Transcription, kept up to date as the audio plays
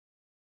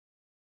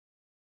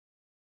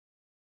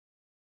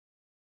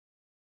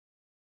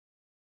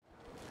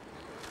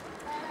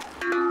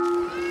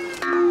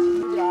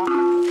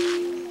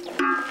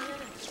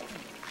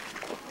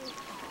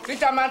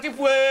Peter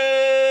Mantifwe.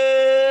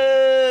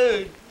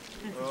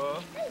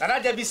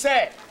 Nana Debbie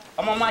said,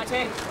 I'm on my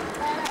team.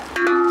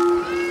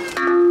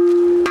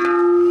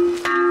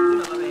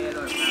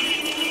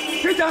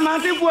 Peter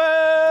Mantifwe.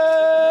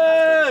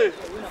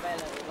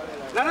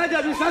 Nana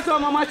Debbie said,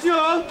 I'm on my team.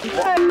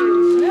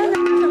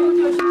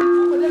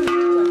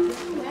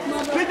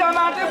 Peter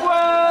Mantifwe.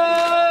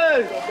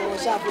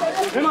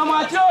 I'm on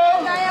my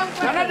team.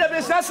 Nana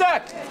Debbie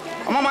said,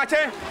 I'm on my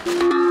team.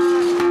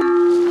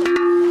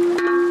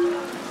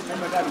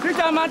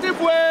 Peter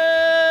Mantifwe!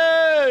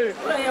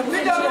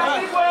 Peter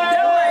Mantifwe!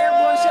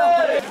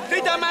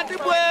 Peter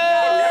Mantifwe!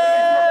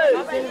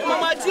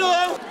 Mama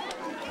Tio!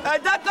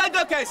 Jaguar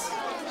Jokers!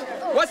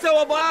 What's the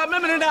Oba?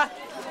 Memoranda?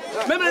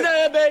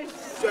 Memoranda, baby!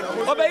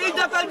 Obey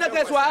Jaguar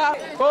Jokers!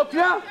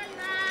 Opium!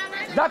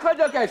 Jaguar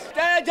Jokers!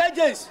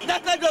 Judges!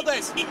 Jaguar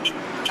Jokers!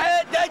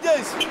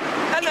 Judges!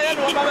 And I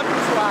know about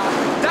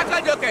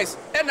Jaguar Jokers!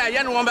 And I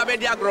know about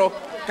Diagro.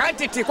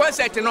 Can't it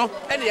concert, no?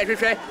 And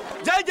the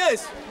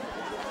Judges!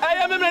 I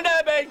am a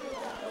baby.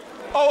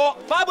 Oh,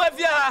 Papa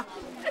Via,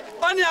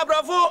 Onia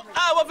Bravo,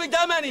 out of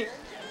Germany,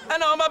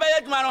 and on my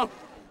bed, Mano.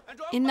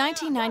 In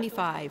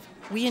 1995,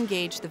 we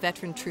engaged the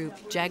veteran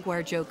troupe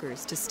Jaguar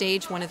Jokers to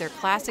stage one of their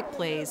classic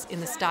plays in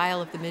the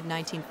style of the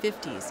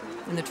mid-1950s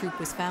when the troupe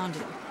was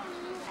founded.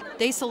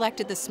 They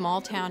selected the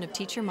small town of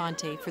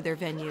Tichermonte for their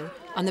venue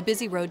on the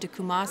busy road to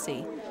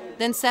Kumasi,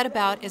 then set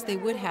about, as they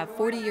would have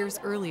 40 years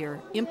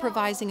earlier,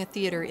 improvising a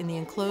theater in the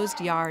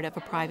enclosed yard of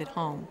a private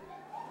home.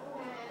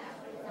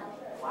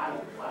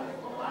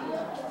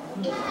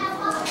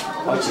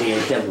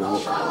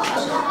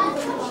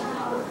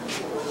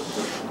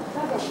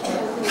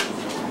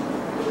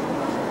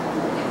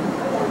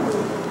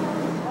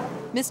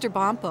 Mr.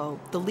 Bompo,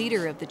 the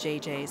leader of the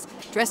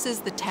JJs, dresses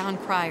the town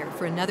crier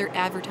for another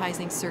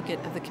advertising circuit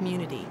of the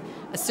community,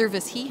 a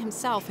service he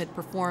himself had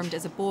performed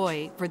as a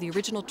boy for the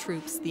original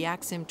troops, the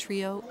Axim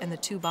Trio and the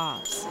Two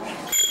Bobs.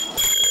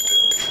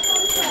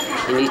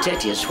 In the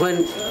 30s,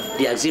 when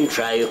the Axim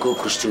Trio,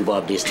 Costume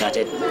Bob, they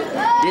started,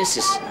 this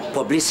is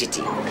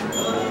publicity.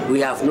 We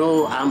have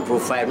no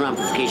amplifier, no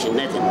amplification,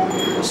 nothing.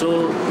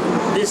 So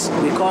this,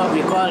 we call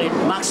it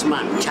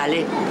marksman,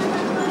 Charlie.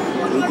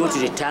 We go to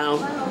the town,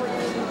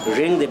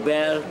 ring the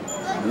bell,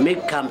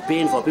 make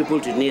campaign for people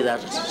to know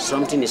that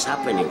something is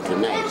happening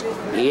tonight.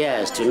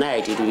 Yes,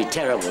 tonight it will be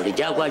terrible. The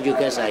Jaguar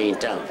Jokers are in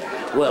town.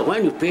 Well,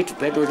 when you pay to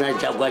petrol that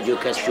Jaguar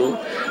Jokers show,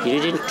 you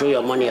didn't throw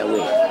your money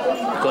away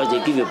because they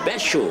give you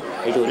best show.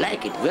 And you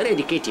like it, very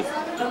educative.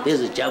 This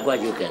is Jaguar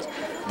Jokers,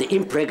 the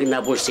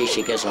impregnable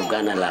Stageshakers of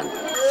Ghana land.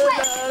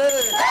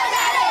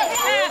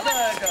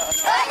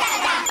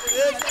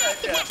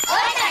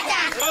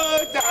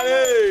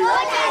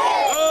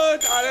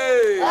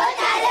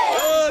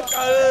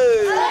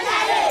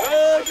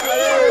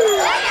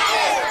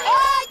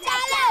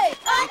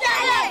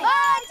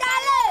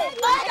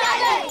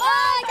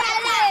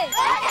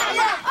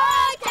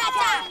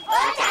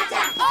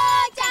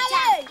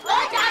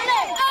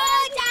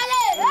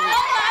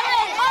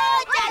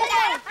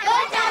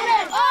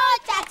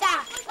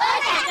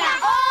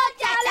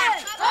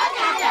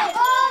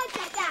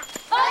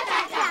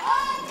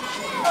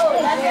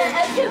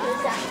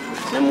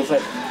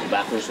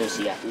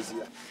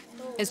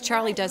 As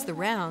Charlie does the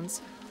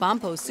rounds,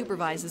 Bompo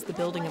supervises the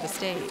building of a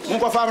stage.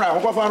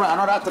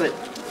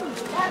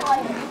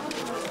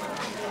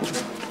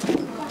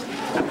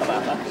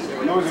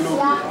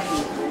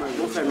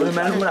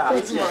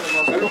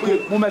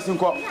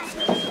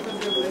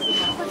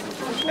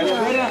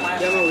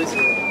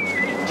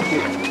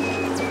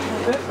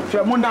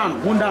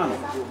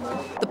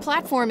 The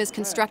platform is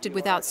constructed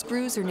without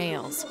screws or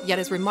nails, yet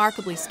is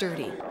remarkably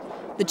sturdy.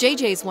 The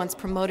JJs once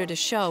promoted a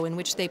show in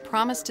which they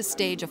promised to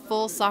stage a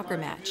full soccer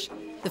match.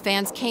 The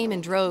fans came in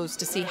droves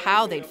to see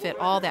how they'd fit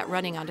all that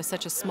running onto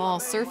such a small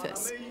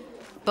surface.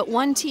 But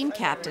one team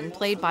captain,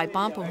 played by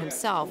Bompo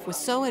himself, was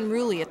so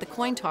unruly at the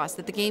coin toss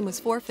that the game was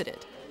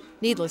forfeited.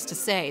 Needless to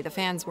say, the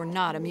fans were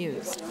not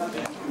amused.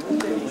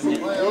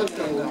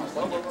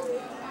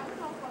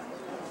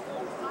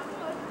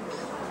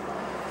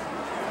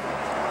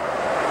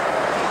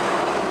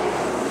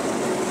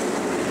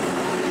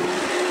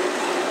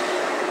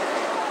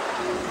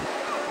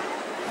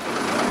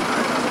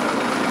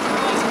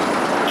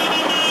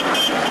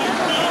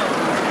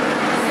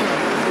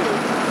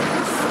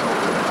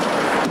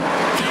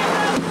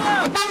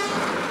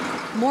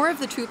 More of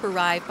the troupe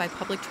arrived by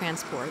public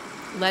transport,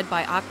 led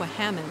by Aqua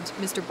Hammond,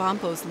 Mr.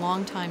 Bompo's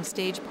longtime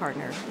stage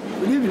partner.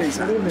 Good evening,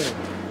 sir. Good evening.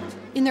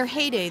 In their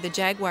heyday, the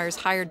Jaguars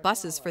hired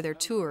buses for their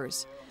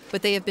tours,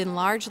 but they have been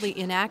largely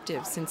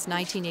inactive since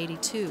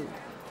 1982,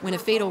 when a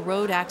fatal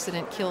road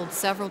accident killed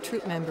several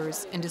troupe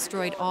members and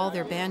destroyed all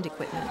their band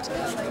equipment.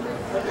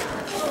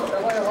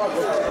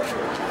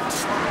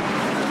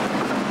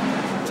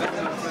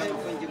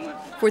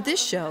 For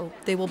this show,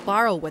 they will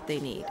borrow what they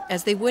need,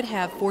 as they would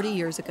have 40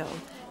 years ago,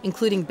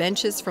 including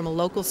benches from a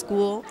local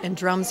school and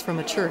drums from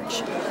a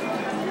church.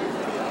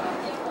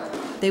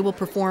 They will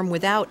perform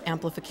without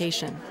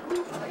amplification.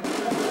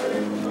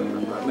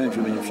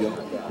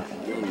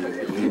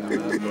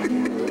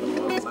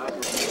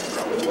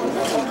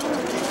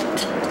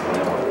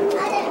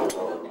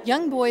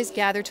 Young boys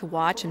gather to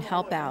watch and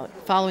help out,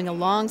 following a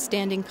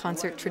long-standing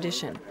concert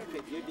tradition.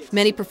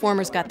 Many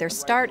performers got their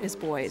start as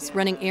boys,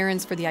 running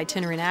errands for the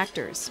itinerant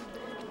actors.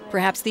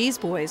 Perhaps these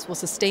boys will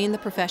sustain the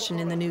profession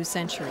in the new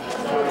century.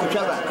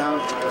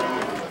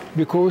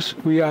 Because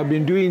we have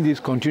been doing this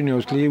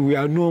continuously, we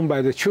are known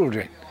by the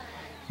children.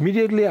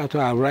 Immediately after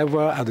our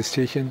arrival at the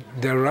station,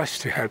 they rush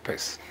to help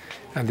us,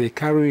 and they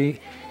carry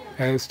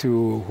us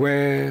to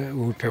where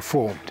we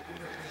performed.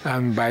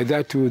 And by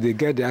that too, they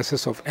get the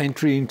access of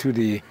entry into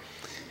the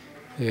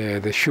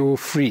show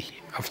free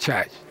of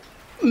charge.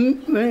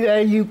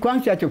 You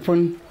concert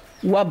upon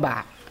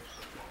Waba,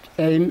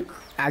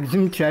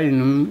 Axim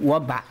Trainum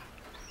Waba.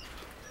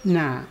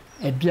 Na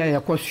a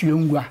beer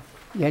costume,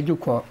 you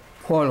call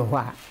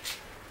Hall.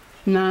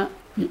 Na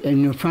a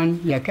new fun,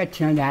 your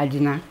catching the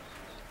Adina,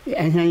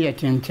 and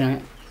yet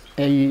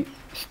a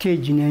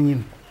stage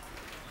name.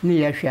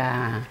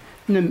 Near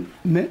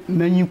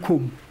menu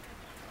come.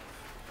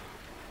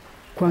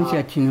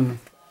 Concertinum.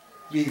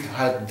 We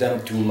had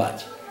them too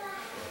much.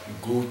 We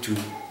go to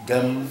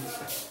them.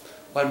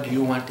 What do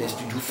you want us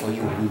to do for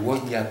you? We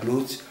wash their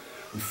clothes,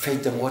 we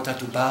fetch them water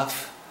to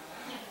bath.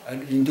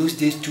 And in those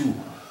days too,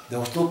 there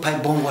was no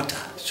pipe-borne water.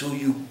 So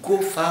you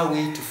go far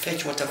away to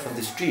fetch water from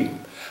the stream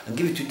and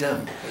give it to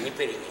them.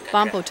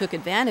 Bampo took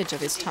advantage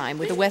of his time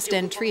with the West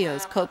End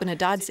trios Cope and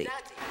Adadzi.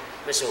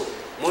 So,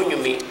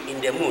 Munyumi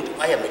in the mood,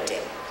 I am a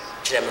 10.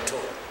 Chilamato.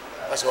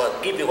 So,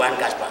 give me one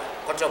gaspa,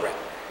 Cotobra,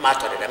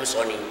 Master, I'm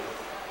sonning.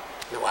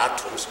 No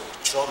outcomes,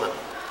 trauma,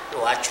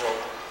 no actual,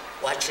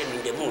 watching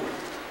in the mood.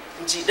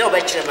 See, no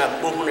bachelor,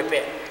 my boom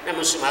repair.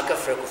 Namusumaka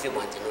Frekofi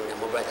wanting,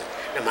 no brother,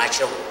 no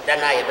macho,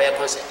 then I bear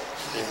concert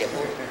in the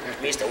mood.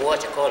 Mr.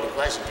 Water called it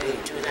was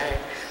doing tonight.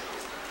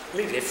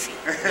 Maybe a free.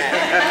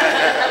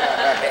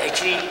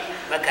 Actually,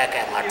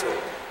 Macaca Mato.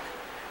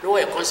 No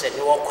way concert,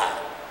 no walk.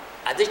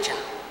 At the chan.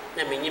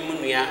 Na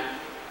menyimunia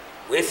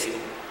wefi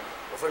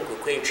ofren ko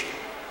kwentwi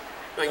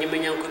na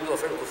nyimenya ko bi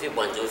ofren ko fi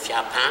bonzo fi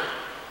apa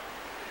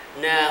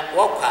na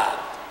wokwa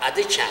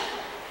adecha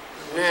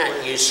na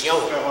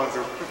yesion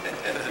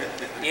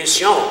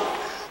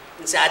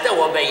nti ada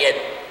wo be ye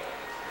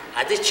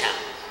adecha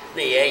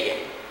na ye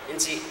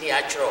nti ni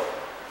achro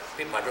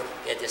people do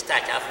get the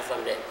start after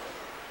from the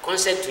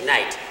concert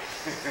tonight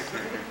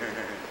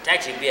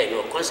title be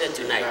no concert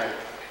tonight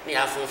ni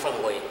afun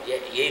from wo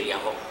ye area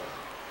ho.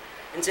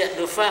 Nti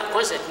the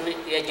concert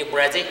ye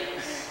Jaguar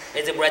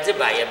it's a brother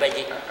by a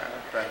budget.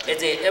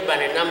 It's a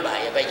banner number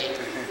a budget.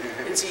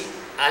 Nti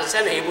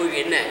ansa na ebo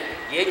we na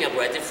ye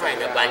Jaguar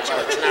find a bunch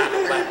of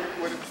na.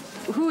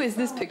 Who is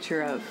this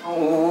picture of?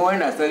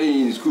 When I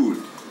studied in school,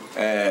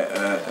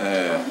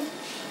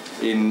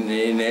 in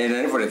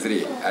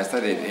 1943, I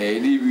studied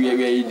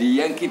the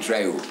Yankee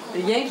trio.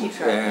 The Yankee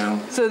trio.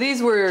 So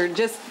these were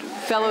just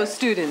fellow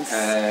students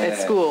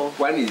at school.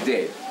 One is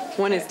dead.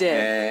 One is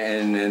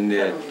dead. And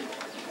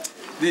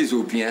this is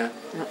Opian.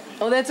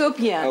 Oh, that's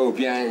Opian.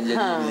 Opian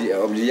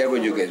of the Jaguar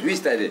Jokers. We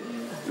studied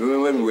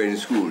when we were in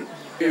school.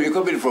 We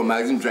copied it from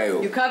Maxim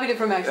Trio. You copied it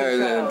from Maxim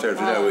Trio?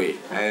 That way.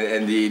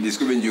 And the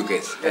Jaguar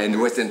Jokers and the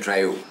Western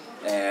Trio.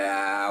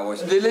 I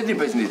was the lady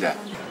impersonator.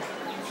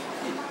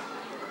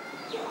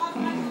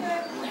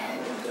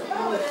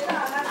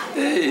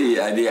 Hey,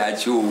 I did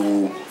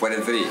Achu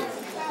 43.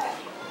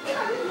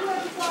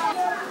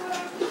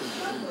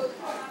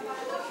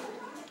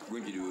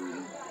 Going to do.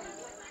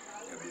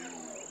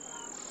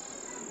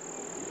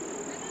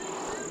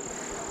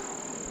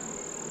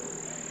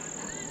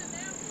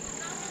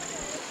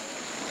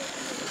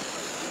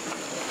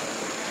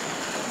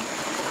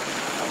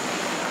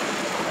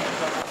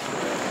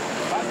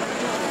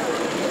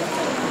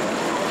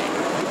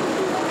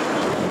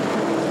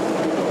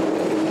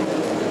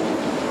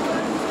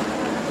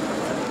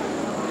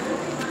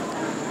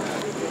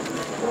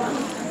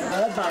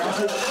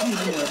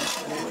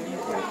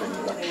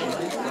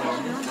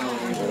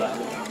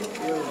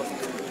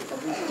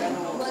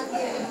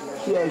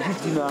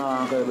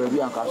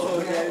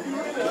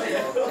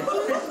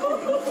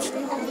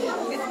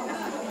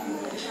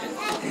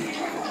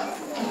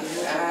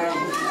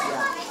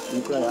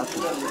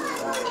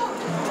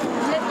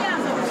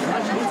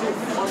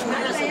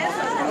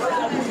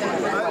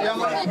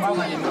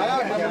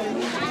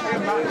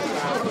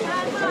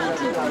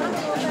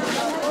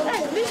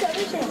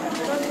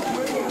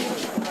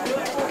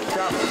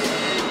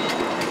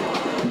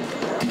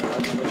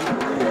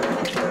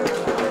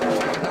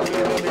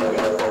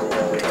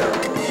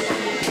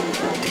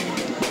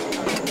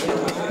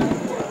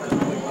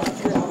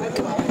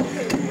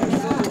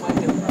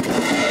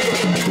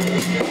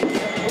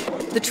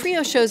 The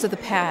trio shows of the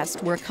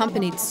past were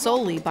accompanied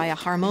solely by a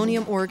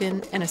harmonium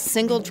organ and a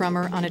single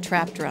drummer on a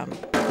trap drum.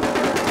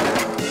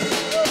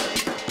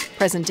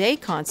 Present-day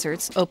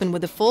concerts open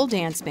with a full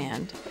dance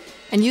band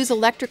and use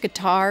electric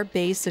guitar,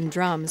 bass, and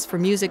drums for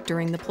music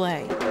during the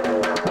play.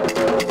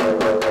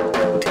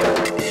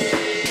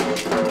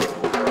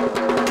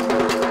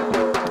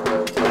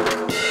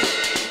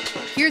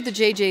 Here the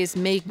JJs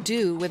make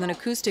do with an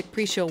acoustic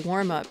pre-show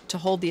warm-up to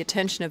hold the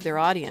attention of their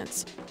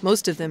audience,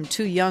 most of them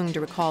too young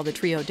to recall the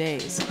trio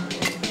days.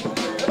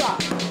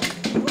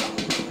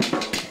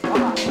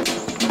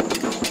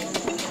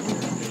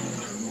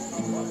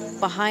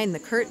 Behind the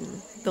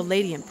curtain, the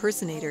lady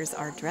impersonators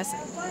are dressing.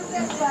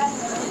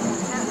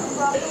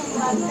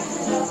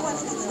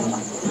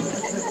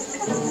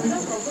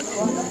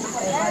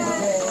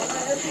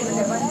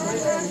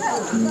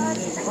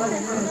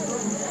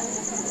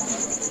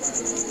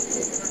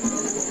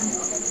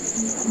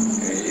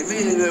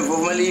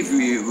 Formally, if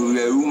you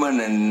are a woman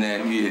and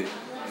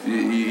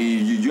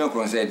you join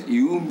concert,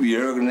 you won't be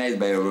recognized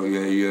by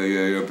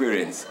your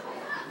parents.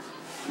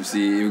 You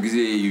see, you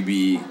say you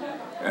be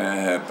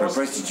a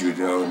prostitute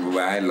or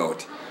by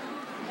lord.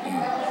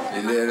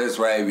 That's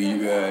why we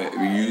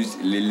use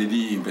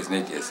lady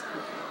impersonators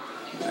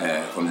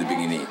from the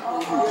beginning.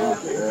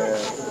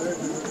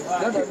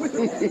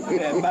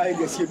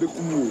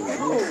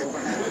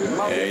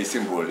 It's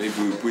simple. If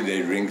we put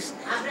the rings,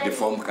 the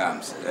form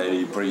comes.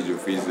 You polish your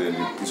face and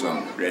you put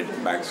some red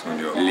bags on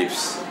your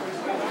lips.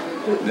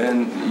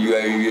 Then you are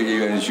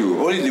in the show.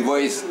 Only the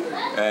voice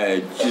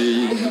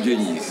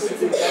changes.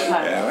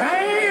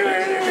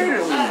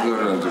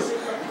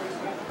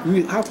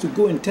 We have to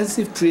go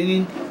intensive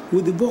training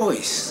with the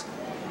voice.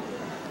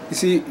 You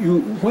see,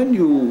 when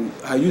you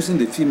are using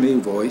the female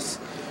voice,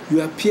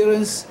 your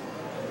appearance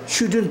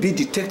shouldn't be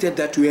detected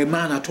that you're a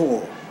man at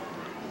all.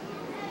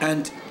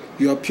 And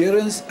your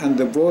appearance and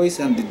the voice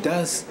and the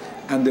dance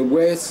and the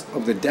words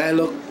of the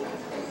dialogue,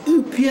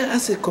 you appear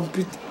as a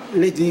complete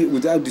lady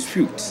without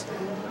dispute.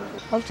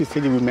 I have to see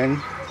the women,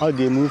 how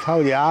they move,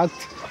 how they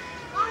act,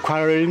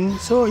 quarreling.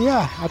 So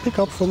yeah, I pick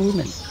up from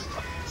women.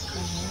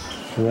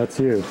 And that's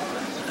you?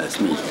 That's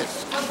me.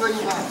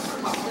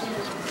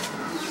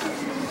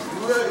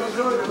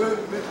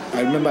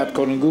 I remember at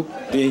Konongo,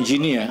 the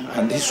engineer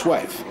and his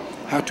wife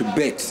had to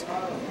bet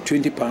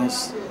 20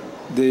 pounds.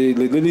 The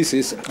lady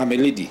says, I'm a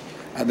lady.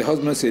 And the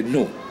husband said,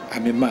 no,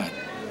 I'm a man.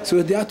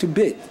 So they had to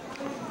bet.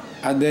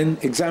 And then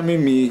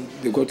examine me,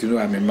 they got to know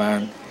I'm a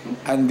man.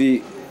 And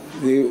the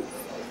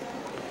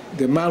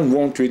man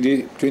won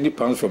 20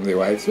 pounds from the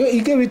wife, so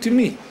he gave it to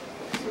me.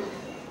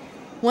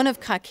 One of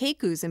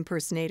Kakeku's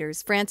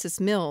impersonators, Francis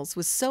Mills,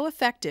 was so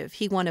effective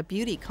he won a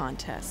beauty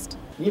contest.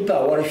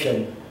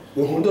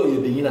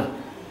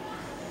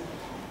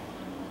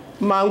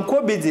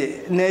 Manko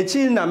bidi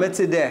nechi na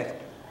meti de.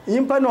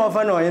 Yimpa na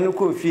ofa na oye no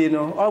kofie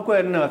no,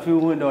 okwa na afi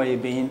hu na oye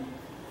beyin.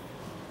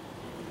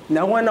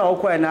 Na ho na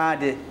okwa na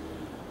ade,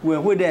 we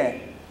hu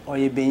de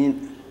oye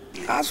beyin.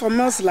 As for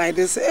Mills like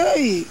this,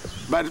 hey.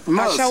 But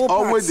Mills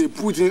always they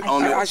put in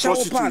on the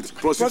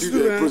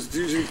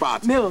prostitution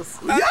part. Mills.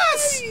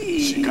 Yes!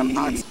 She can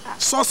act.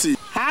 Saucy.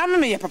 How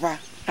many, Papa?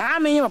 How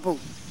many, Papa?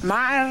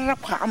 My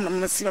I'm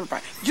not seeing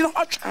Papa. You know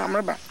what I'm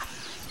about?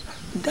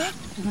 That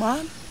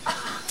man.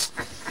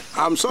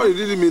 I'm sorry, you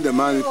didn't mean the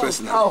man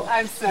personally. Oh,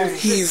 I'm sorry.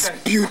 He's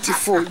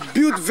beautiful.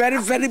 Very,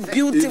 very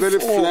beautiful. He's very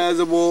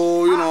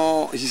flexible, you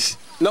know.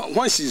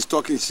 When she's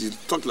talking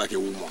like a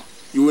woman.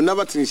 You will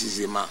never think she's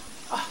a man.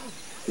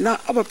 No,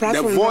 the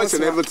voice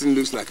and everything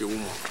looks like a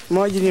woman.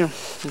 More you know.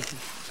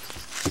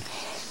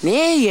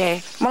 Yeah,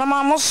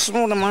 Mama must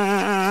small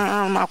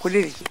man,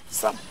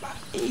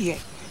 yeah.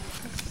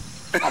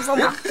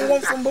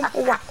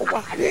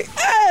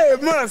 Hey,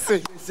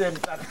 mercy.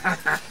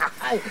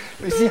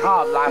 We see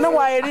how no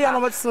idea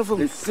about stuff.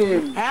 The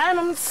same.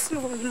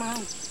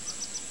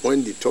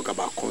 When they talk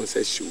about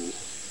concert show,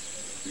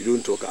 we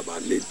don't talk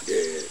about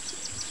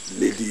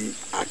lady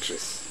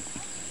actress.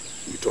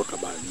 We talk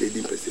about lady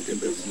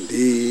impersonators.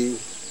 They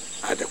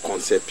are the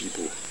concert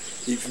people.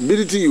 If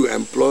immediately you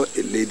employ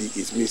a lady,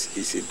 it means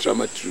it's a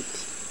drama troupe.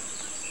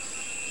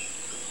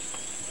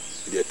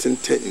 They are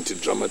turned into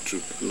drama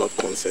troupe, not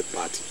concert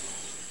party.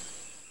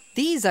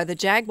 These are the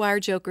Jaguar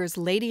Jokers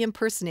lady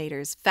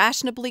impersonators,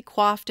 fashionably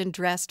coiffed and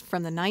dressed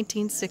from the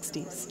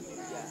 1960s.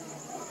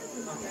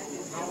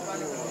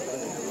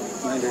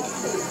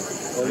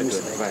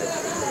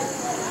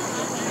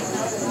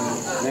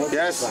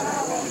 Yes.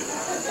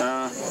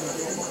 How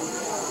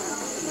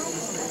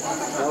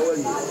are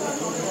you?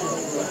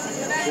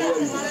 Who are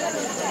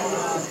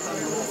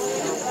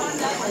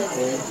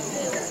you?